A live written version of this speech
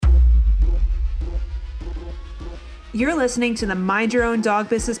You're listening to the Mind Your Own Dog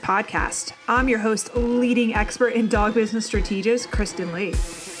Business podcast. I'm your host, leading expert in dog business strategist, Kristen Lee.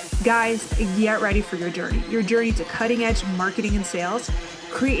 Guys, get ready for your journey to cutting edge marketing and sales,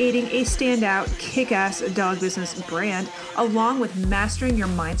 creating a standout, kick-ass dog business brand, along with mastering your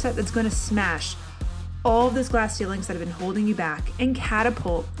mindset that's going to smash all of those glass ceilings that have been holding you back and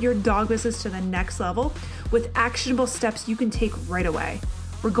catapult your dog business to the next level with actionable steps you can take right away.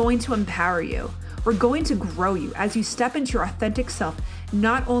 We're going to empower you. We're going to grow you as you step into your authentic self,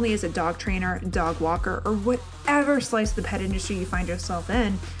 not only as a dog trainer, dog walker, or whatever slice of the pet industry you find yourself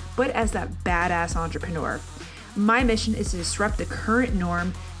in, but as that badass entrepreneur. My mission is to disrupt the current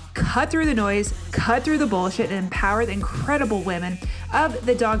norm, cut through the noise, cut through the bullshit, and empower the incredible women of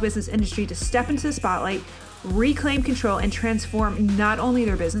the dog business industry to step into the spotlight, reclaim control, and transform not only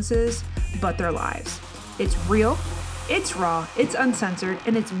their businesses, but their lives. It's real. It's raw, it's uncensored,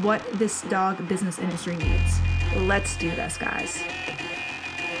 and it's what this dog business industry needs. Let's do this, guys.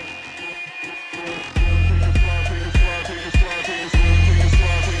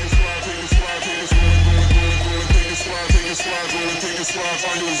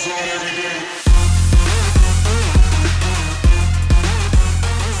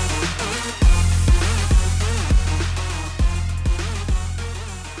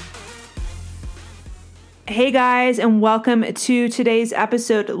 Hey guys, and welcome to today's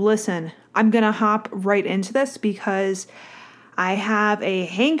episode. Listen, I'm going to hop right into this because I have a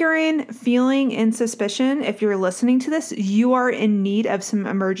hankering feeling and suspicion. If you're listening to this, you are in need of some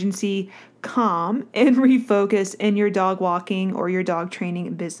emergency calm and refocus in your dog walking or your dog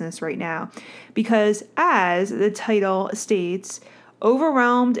training business right now. Because as the title states,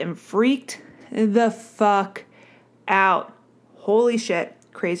 overwhelmed and freaked the fuck out. Holy shit,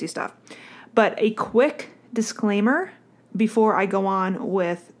 crazy stuff. But a quick disclaimer before I go on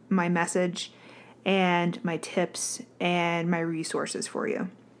with my message and my tips and my resources for you.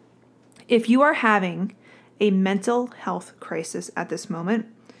 If you are having a mental health crisis at this moment,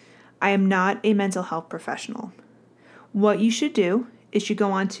 I am not a mental health professional. What you should do is you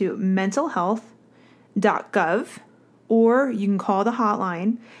go on to mentalhealth.gov, or you can call the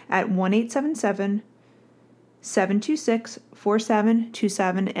hotline at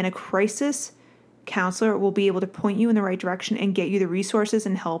 1-877-726-4727, and a crisis counselor will be able to point you in the right direction and get you the resources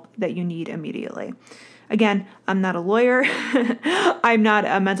and help that you need immediately. Again, I'm not a lawyer. I'm not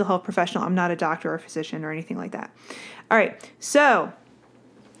a mental health professional. I'm not a doctor or a physician or anything like that. All right. So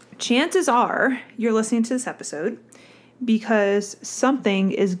chances are you're listening to this episode because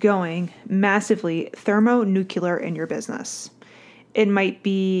something is going massively thermonuclear in your business. It might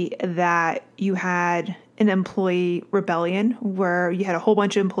be that you had an employee rebellion where you had a whole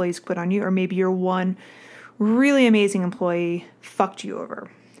bunch of employees quit on you, or maybe your one really amazing employee fucked you over.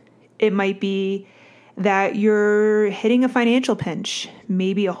 It might be that you're hitting a financial pinch.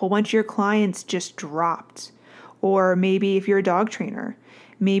 Maybe a whole bunch of your clients just dropped. Or maybe if you're a dog trainer,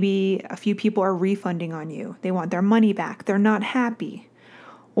 maybe a few people are refunding on you. They want their money back. They're not happy.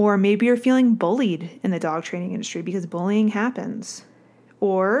 Or maybe you're feeling bullied in the dog training industry because bullying happens.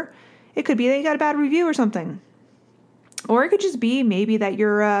 Or it could be that you got a bad review or something. Or it could just be maybe that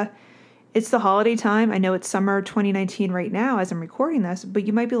it's the holiday time. I know it's summer 2019 right now as I'm recording this, but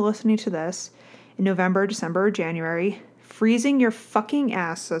you might be listening to this in November, December, or January, freezing your fucking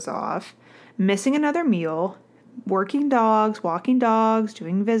asses off, missing another meal, working dogs, walking dogs,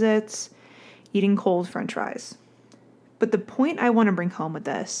 doing visits, eating cold French fries. But the point I want to bring home with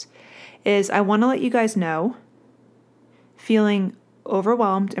this is I want to let you guys know, feeling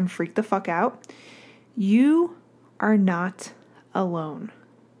overwhelmed and freaked the fuck out, you are not alone.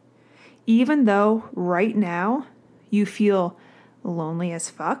 Even though right now you feel lonely as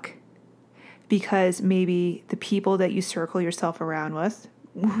fuck because maybe the people that you circle yourself around with,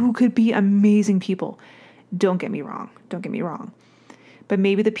 who could be amazing people, don't get me wrong, but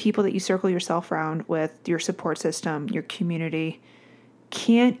maybe the people that you circle yourself around with, your support system, your community,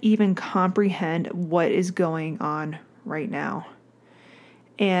 can't even comprehend what is going on right now.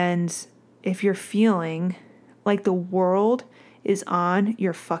 And if you're feeling like the world is on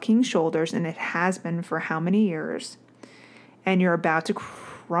your fucking shoulders, and it has been for how many years, and you're about to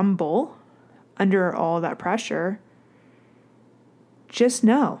crumble under all that pressure, just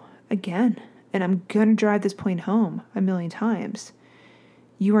know, again, and I'm going to drive this point home a million times,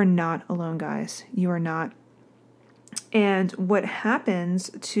 you are not alone, guys. You are not. And what happens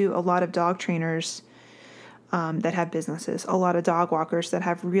to a lot of dog trainers that have businesses, a lot of dog walkers that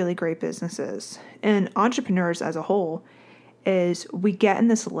have really great businesses, and entrepreneurs as a whole, is we get in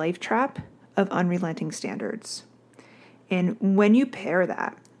this life trap of unrelenting standards. And when you pair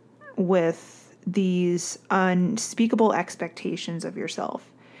that with these unspeakable expectations of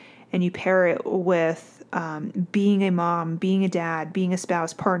yourself, and you pair it with being a mom, being a dad, being a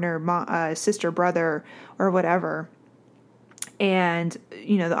spouse, partner, sister, brother, or whatever, and,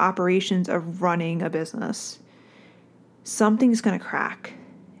 the operations of running a business, something's going to crack.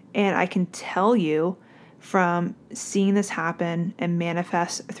 And I can tell you from seeing this happen and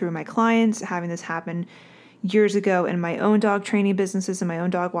manifest through my clients, having this happen years ago in my own dog training businesses and my own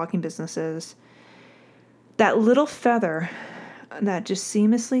dog walking businesses, that little feather that just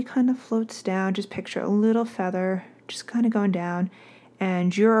seamlessly kind of floats down, just picture a little feather just kind of going down,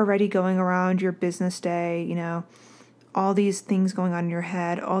 and you're already going around your business day, all these things going on in your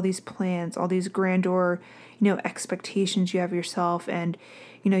head, all these plans, all these grandeur, expectations you have of yourself, and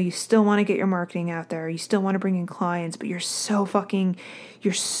you still want to get your marketing out there. You still want to bring in clients, but you're so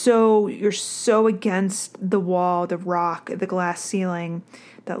against the wall, the rock, the glass ceiling.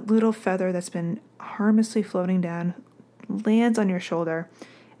 That little feather that's been harmlessly floating down lands on your shoulder,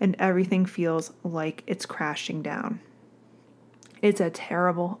 and everything feels like it's crashing down. It's a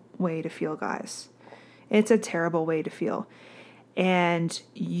terrible way to feel, guys. It's a terrible way to feel. And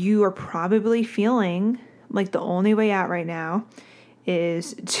you are probably feeling like the only way out right now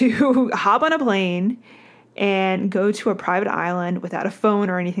is to hop on a plane and go to a private island without a phone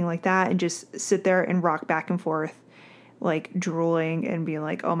or anything like that and just sit there and rock back and forth, like drooling and being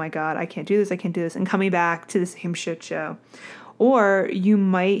like, oh my God, I can't do this, and coming back to the same shit show. Or you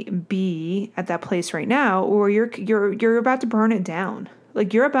might be at that place right now, or you're about to burn it down.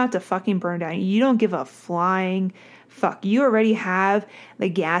 Like, you're about to fucking burn down. You don't give a flying fuck. You already have the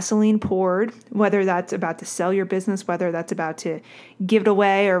gasoline poured, whether that's about to sell your business, whether that's about to give it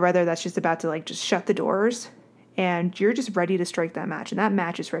away, or whether that's just about to just shut the doors. And you're just ready to strike that match. And that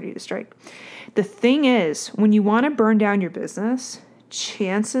match is ready to strike. The thing is, when you want to burn down your business,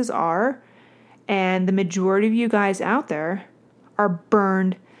 chances are, and the majority of you guys out there are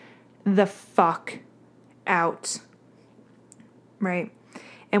burned the fuck out. Right?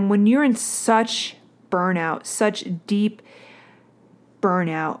 And when you're in such burnout, such deep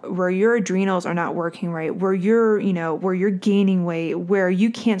burnout, where your adrenals are not working right, where you're gaining weight, where you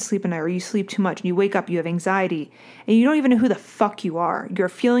can't sleep at night, or you sleep too much and you wake up, you have anxiety, and you don't even know who the fuck you are. You're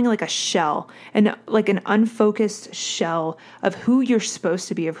feeling like a shell, and like an unfocused shell of who you're supposed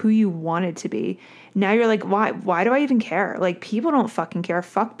to be, of who you wanted to be. Now you're like, why do I even care? Like, people don't fucking care.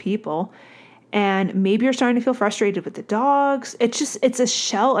 Fuck people. And maybe you're starting to feel frustrated with the dogs. It's a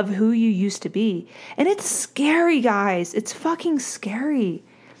shell of who you used to be. And it's scary, guys. It's fucking scary.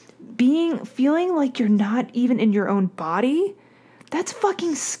 Feeling like you're not even in your own body, that's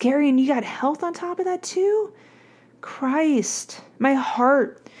fucking scary. And you got health on top of that too? Christ. My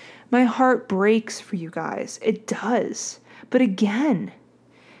heart breaks for you guys. It does. But again,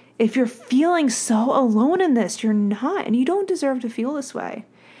 if you're feeling so alone in this, you're not. And you don't deserve to feel this way.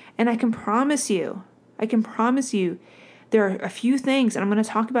 And I can promise you, there are a few things, and I'm going to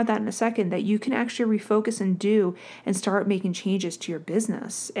talk about that in a second, that you can actually refocus and do and start making changes to your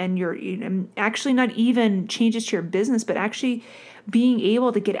business. And actually not even changes to your business, but actually being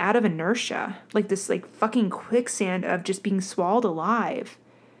able to get out of inertia, like this fucking quicksand of just being swallowed alive,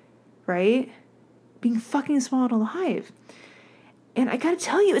 right? Being fucking swallowed alive. And I got to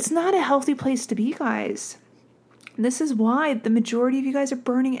tell you, it's not a healthy place to be, guys. This is why the majority of you guys are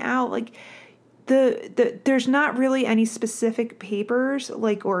burning out. Like, there's not really any specific papers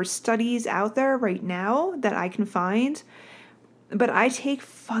or studies out there right now that I can find, but I take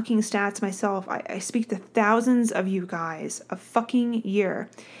fucking stats myself. I speak to thousands of you guys a fucking year,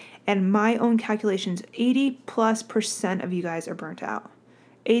 and my own calculations, 80+% of you guys are burnt out.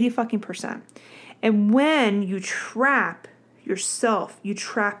 80 fucking percent. And when you trap yourself, you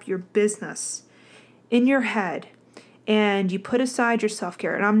trap your business in your head, and you put aside your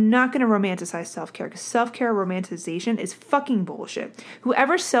self-care, and I'm not going to romanticize self-care, because self-care romanticization is fucking bullshit.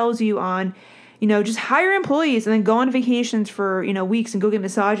 Whoever sells you on, just hire employees and then go on vacations for, weeks and go get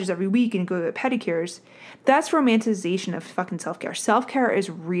massages every week and go get pedicures, that's romanticization of fucking self-care. Self-care is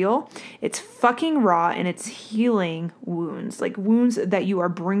real. It's fucking raw, and it's healing wounds, like wounds that you are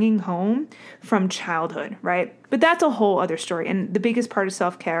bringing home from childhood, right? But that's a whole other story. And the biggest part of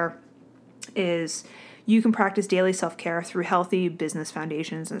self-care is you can practice daily self-care through healthy business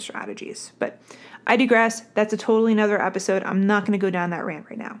foundations and strategies. But I digress. That's a totally another episode. I'm not going to go down that rant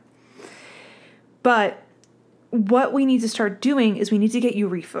right now. But what we need to start doing is we need to get you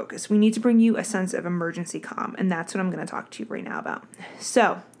refocused. We need to bring you a sense of emergency calm. And that's what I'm going to talk to you right now about.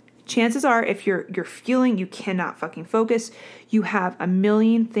 So chances are, if you're feeling you cannot fucking focus, you have a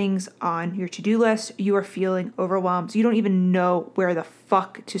million things on your to-do list, you are feeling overwhelmed, you don't even know where the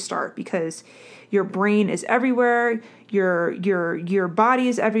fuck to start because your brain is everywhere, your body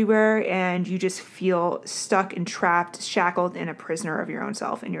is everywhere, and you just feel stuck and trapped, shackled, and a prisoner of your own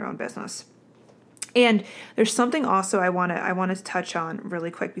self in your own business. And there's something also I want to touch on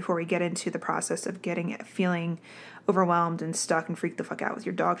really quick before we get into the process of feeling overwhelmed and stuck and freaked the fuck out with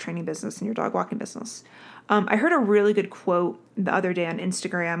your dog training business and your dog walking business. I heard a really good quote the other day on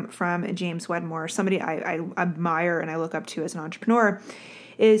Instagram from James Wedmore, somebody I admire and I look up to as an entrepreneur.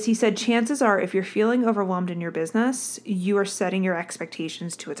 He said, chances are if you're feeling overwhelmed in your business, you are setting your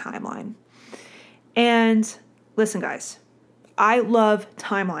expectations to a timeline. And listen, guys, I love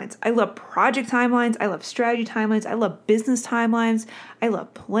timelines. I love project timelines. I love strategy timelines. I love business timelines. I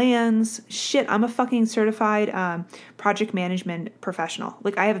love plans. Shit, I'm a fucking certified project management professional.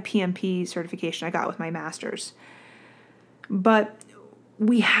 Like, I have a PMP certification I got with my master's. But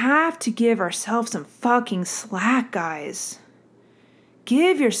we have to give ourselves some fucking slack, guys.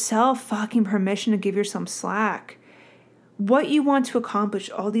 Give yourself fucking permission to give yourself slack. What you want to accomplish,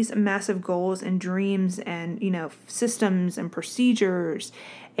 all these massive goals and dreams and, systems and procedures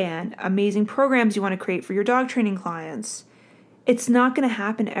and amazing programs you want to create for your dog training clients, it's not going to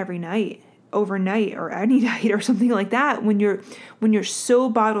happen every night, overnight, or any night or something like that. When you're so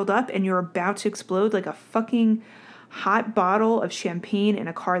bottled up and you're about to explode like a fucking hot bottle of champagne in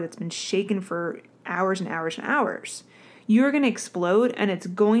a car that's been shaken for hours and hours and hours, you're going to explode and it's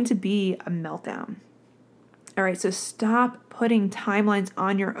going to be a meltdown. All right, so stop putting timelines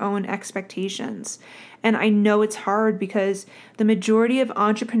on your own expectations. And I know it's hard because the majority of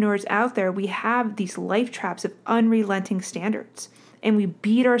entrepreneurs out there, we have these life traps of unrelenting standards. And we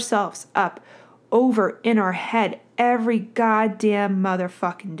beat ourselves up over in our head every goddamn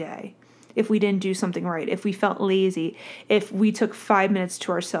motherfucking day if we didn't do something right, if we felt lazy, if we took 5 minutes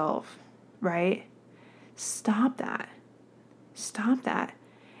to ourselves, right? Stop that. Stop that.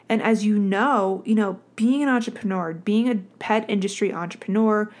 And as you know, being an entrepreneur, being a pet industry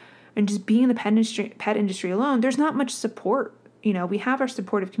entrepreneur, and just being in the pet industry alone, there's not much support. We have our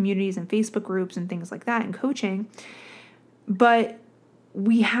supportive communities and Facebook groups and things like that and coaching, but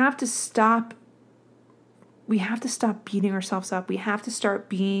we have to stop beating ourselves up. We have to start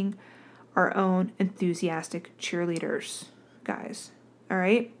being our own enthusiastic cheerleaders, guys. All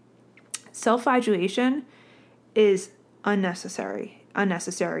right? Self-flagellation is unnecessary.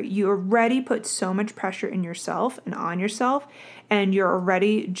 You already put so much pressure in yourself and on yourself, and you're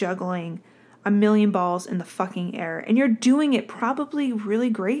already juggling a million balls in the fucking air, and you're doing it probably really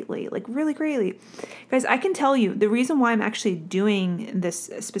greatly. Guys, I can tell you the reason why I'm actually doing this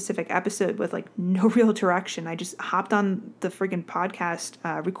specific episode with no real direction, I just hopped on the friggin'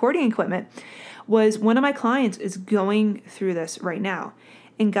 podcast recording equipment, was one of my clients is going through this right now.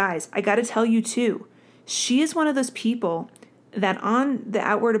 And guys, I got to tell you too, she is one of those people that on the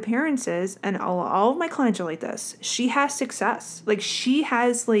outward appearances, and all of my clients are like this, she has success. She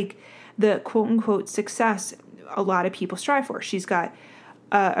has the quote unquote success a lot of people strive for. She's got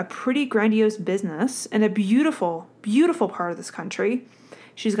a pretty grandiose business in a beautiful, beautiful part of this country.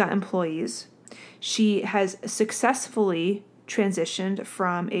 She's got employees. She has successfully transitioned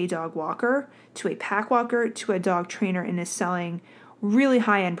from a dog walker to a pack walker to a dog trainer and is selling really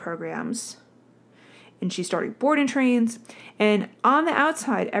high-end programs. And she started board and trains. And on the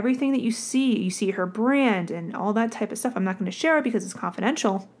outside, everything that you see her brand and all that type of stuff. I'm not going to share it because it's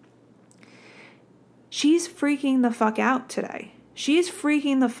confidential. She's freaking the fuck out today. She's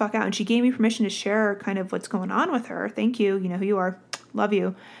freaking the fuck out. And she gave me permission to share kind of what's going on with her. Thank you. You know who you are. Love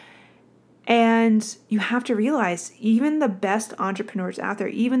you. And you have to realize even the best entrepreneurs out there,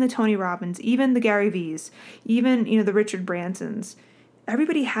 even the Tony Robbins, even the Gary V's, even, the Richard Bransons,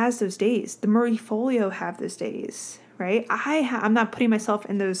 everybody has those days. The Marie Forleo have those days, right? I'm not putting myself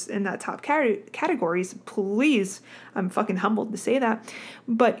in that top categories. Please, I'm fucking humbled to say that.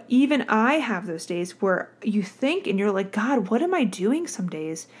 But even I have those days where you think and you're like, God, what am I doing some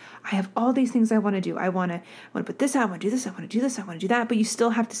days? I have all these things I want to do. I want to put this out. I want to do this. I want to do this. I want to do that. But you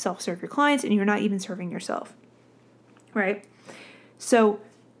still have to self-serve your clients and you're not even serving yourself, right? So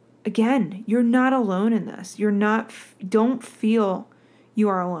again, you're not alone in this. Don't feel you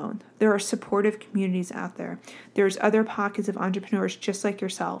are alone. There are supportive communities out there. There's other pockets of entrepreneurs just like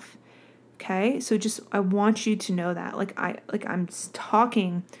yourself. Okay? So I want you to know that. I'm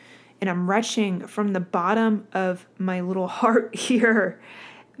talking and I'm retching from the bottom of my little heart here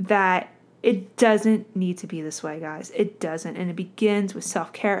that it doesn't need to be this way, guys. It doesn't. And it begins with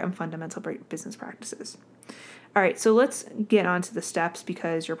self-care and fundamental business practices. All right, so let's get on to the steps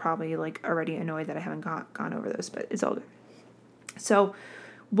because you're probably like already annoyed that I haven't gone over those, but it's all good. So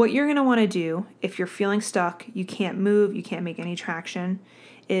what you're going to want to do if you're feeling stuck, you can't move, you can't make any traction,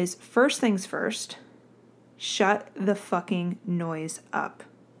 is first things first, shut the fucking noise up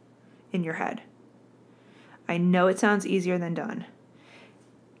in your head. I know it sounds easier than done.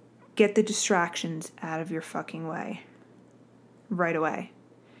 Get the distractions out of your fucking way right away.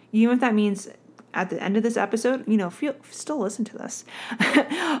 Even if that means at the end of this episode, still listen to this.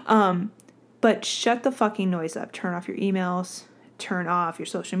 But shut the fucking noise up. Turn off your emails, turn off your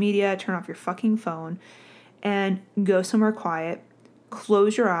social media, turn off your fucking phone, and go somewhere quiet,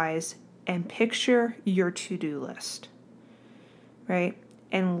 close your eyes, and picture your to-do list, right?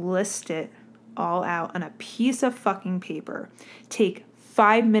 And list it all out on a piece of fucking paper. Take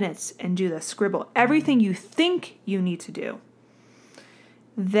 5 minutes and do this. Scribble everything you think you need to do.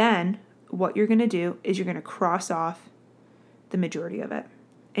 Then what you're going to do is you're going to cross off the majority of it.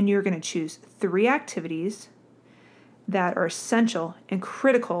 And you're going to choose 3 activities that are essential and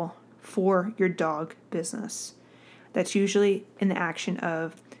critical for your dog business. That's usually in the action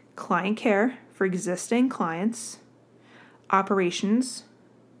of client care for existing clients, operations,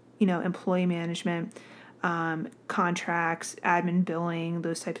 employee management, contracts, admin, billing,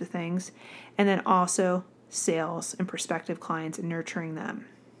 those types of things. And then also sales and prospective clients and nurturing them.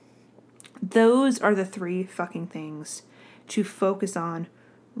 Those are the 3 fucking things to focus on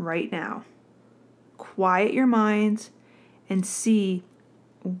right now. Quiet your mind and see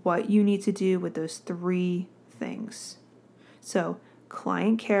what you need to do with those 3 things. So,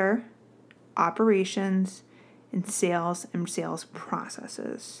 client care, operations, and sales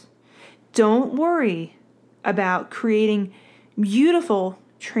processes. Don't worry about creating beautiful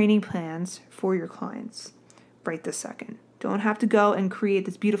training plans for your clients right this second. Don't have to go and create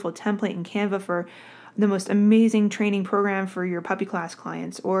this beautiful template in Canva for the most amazing training program for your puppy class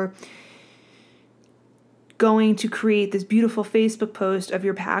clients, or going to create this beautiful Facebook post of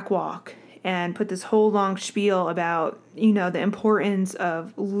your pack walk and put this whole long spiel about, the importance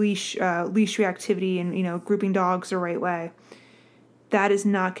of leash reactivity and, grouping dogs the right way. That is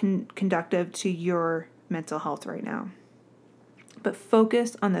not conductive to your mental health right now. But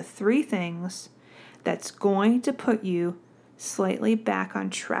focus on the 3 things that's going to put you slightly back on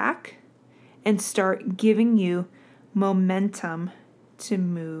track and start giving you momentum to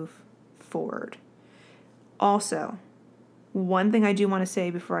move forward. Also, one thing I do want to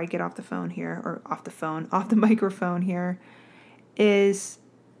say before I get off the microphone here, is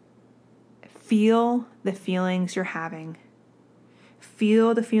feel the feelings you're having.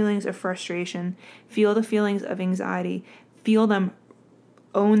 Feel the feelings of frustration. Feel the feelings of anxiety. Feel them,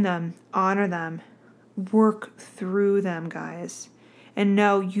 own them, honor them, work through them, guys. And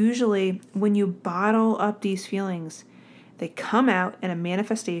know, usually when you bottle up these feelings, they come out in a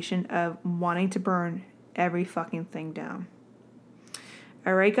manifestation of wanting to burn every fucking thing down.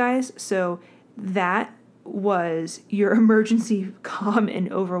 All right, guys, so that was your emergency calm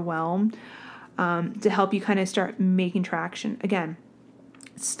and overwhelm to help you kind of start making traction. Again,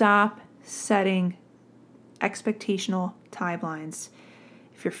 stop setting expectational timelines.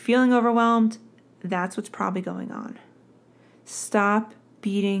 If you're feeling overwhelmed, that's what's probably going on. Stop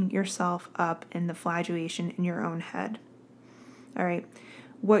beating yourself up in the flagellation in your own head. All right.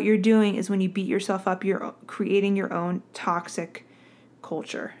 What you're doing is when you beat yourself up, you're creating your own toxic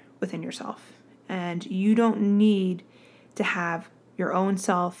culture within yourself. And you don't need to have your own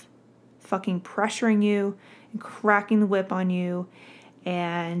self fucking pressuring you and cracking the whip on you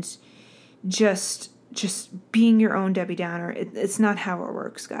and just being your own Debbie Downer. It's not how it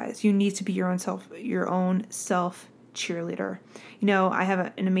works, guys. You need to be your own self cheerleader. I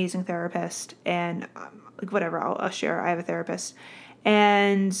have an amazing therapist, and I'll share. I have a therapist,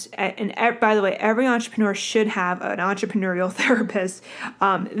 and by the way, every entrepreneur should have an entrepreneurial therapist.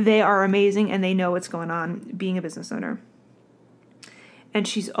 They are amazing, and they know what's going on being a business owner. And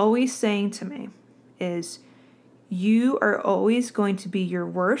she's always saying to me, is you are always going to be your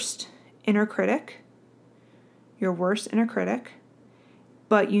worst inner critic,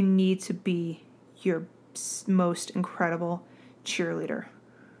 but you need to be your most incredible cheerleader,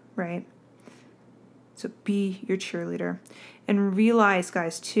 right? So be your cheerleader. And realize,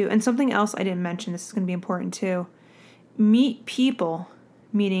 guys, too, and something else I didn't mention, this is going to be important too, meet people,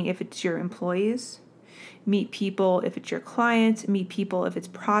 meaning if it's your employees, meet people if it's your clients, meet people if it's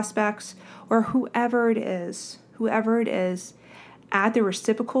prospects, or whoever it is, at the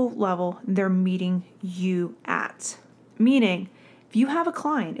reciprocal level they're meeting you at. Meaning, if you have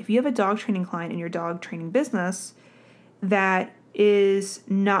a dog training client in your dog training business that is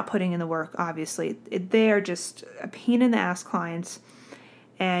not putting in the work, obviously. They are just a pain in the ass clients,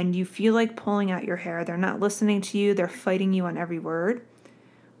 and you feel like pulling out your hair. They're not listening to you. They're fighting you on every word.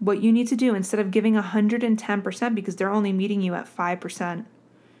 What you need to do, instead of giving 110%, because they're only meeting you at 5%,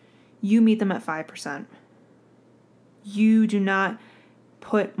 you meet them at 5%. You do not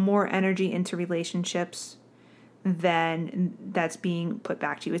put more energy into relationships than that's being put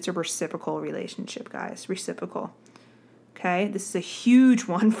back to you. It's a reciprocal relationship, guys. Reciprocal. Okay? This is a huge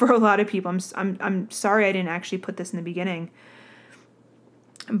one for a lot of people. I'm sorry I didn't actually put this in the beginning.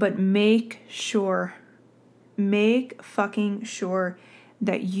 But make fucking sure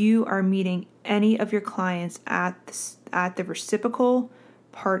that you are meeting any of your clients at the reciprocal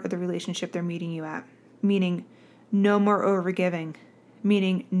part of the relationship they're meeting you at. Meaning no more overgiving.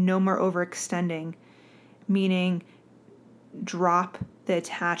 Meaning no more overextending. Meaning drop the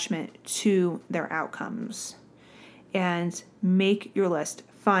attachment to their outcomes. And make your list.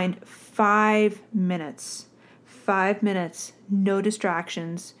 Find 5 minutes. 5 minutes, no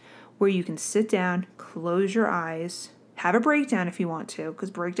distractions, where you can sit down, close your eyes, have a breakdown if you want to,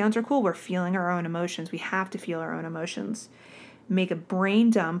 because breakdowns are cool. We're feeling our own emotions. We have to feel our own emotions. Make a brain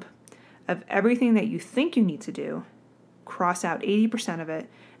dump of everything that you think you need to do, cross out 80% of it,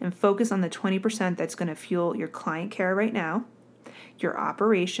 and focus on the 20% that's going to fuel your client care right now, your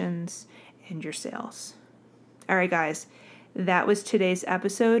operations, and your sales. All right, guys. That was today's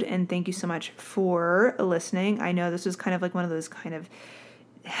episode, and thank you so much for listening. I know this was kind of like one of those kind of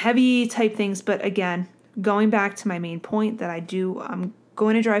heavy type things, but again, going back to my main point that I'm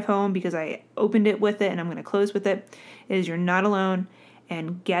going to drive home because I opened it with it and I'm going to close with it, is you're not alone,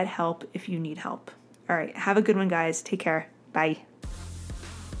 and get help if you need help. All right, have a good one, guys. Take care. Bye.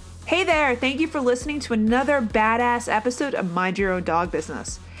 Hey there. Thank you for listening to another badass episode of Mind Your Own Dog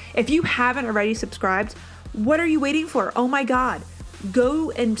Business. If you haven't already subscribed, what are you waiting for? Oh my God. Go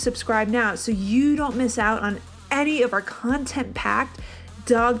and subscribe now so you don't miss out on any of our content-packed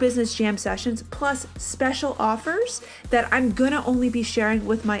dog business jam sessions, plus special offers that I'm going to only be sharing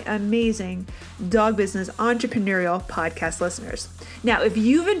with my amazing dog business entrepreneurial podcast listeners. Now, if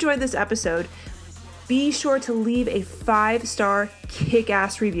you've enjoyed this episode, be sure to leave a 5-star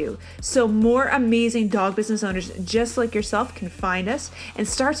kick-ass review so more amazing dog business owners just like yourself can find us and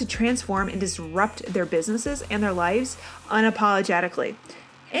start to transform and disrupt their businesses and their lives unapologetically.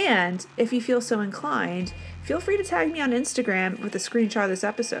 And if you feel so inclined, feel free to tag me on Instagram with a screenshot of this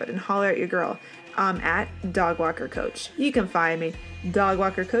episode and holler at your girl. At Dogwalker Coach. You can find me,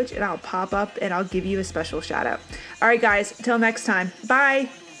 Dogwalker Coach, and I'll pop up and I'll give you a special shout out. All right, guys, till next time. Bye.